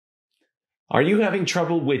Are you having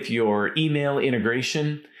trouble with your email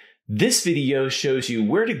integration? This video shows you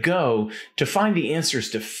where to go to find the answers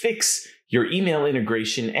to fix your email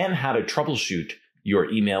integration and how to troubleshoot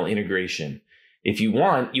your email integration. If you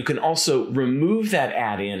want, you can also remove that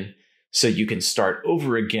add-in so you can start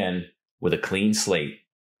over again with a clean slate.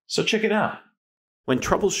 So check it out. When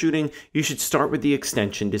troubleshooting, you should start with the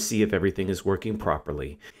extension to see if everything is working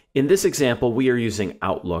properly. In this example, we are using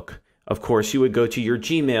Outlook. Of course, you would go to your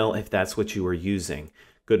Gmail if that's what you are using.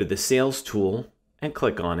 Go to the Sales tool and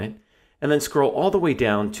click on it, and then scroll all the way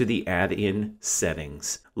down to the add-in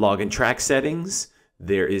settings. Log and track settings,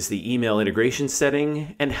 there is the email integration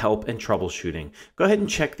setting, and help and troubleshooting. Go ahead and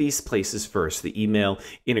check these places first, the email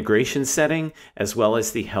integration setting, as well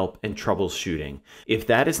as the help and troubleshooting. If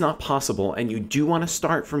that is not possible and you do want to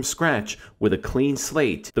start from scratch with a clean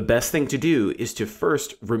slate, the best thing to do is to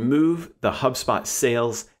first remove the HubSpot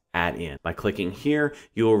sales add-in. By clicking here,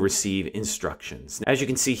 you will receive instructions. As you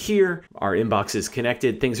can see here, our inbox is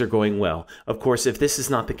connected, things are going well. Of course, if this is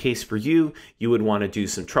not the case for you, you would want to do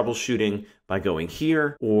some troubleshooting by going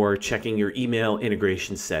here or checking your email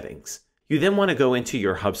integration settings. You then want to go into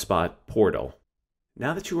your HubSpot portal.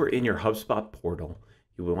 Now that you are in your HubSpot portal,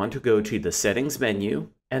 you will want to go to the settings menu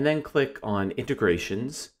and then click on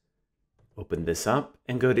integrations. Open this up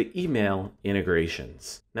and go to email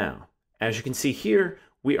integrations. Now, as you can see here,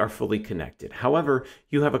 we are fully connected. However,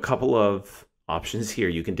 you have a couple of options here.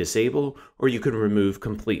 You can disable or you can remove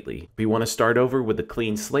completely. If you want to start over with a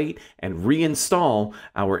clean slate and reinstall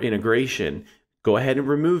our integration, go ahead and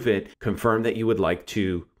remove it. Confirm that you would like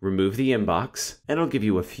to remove the inbox, and it'll give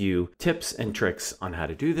you a few tips and tricks on how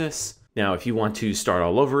to do this. Now, if you want to start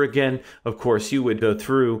all over again, of course, you would go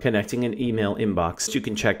through connecting an email inbox. You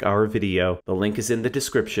can check our video. The link is in the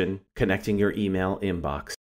description, connecting your email inbox.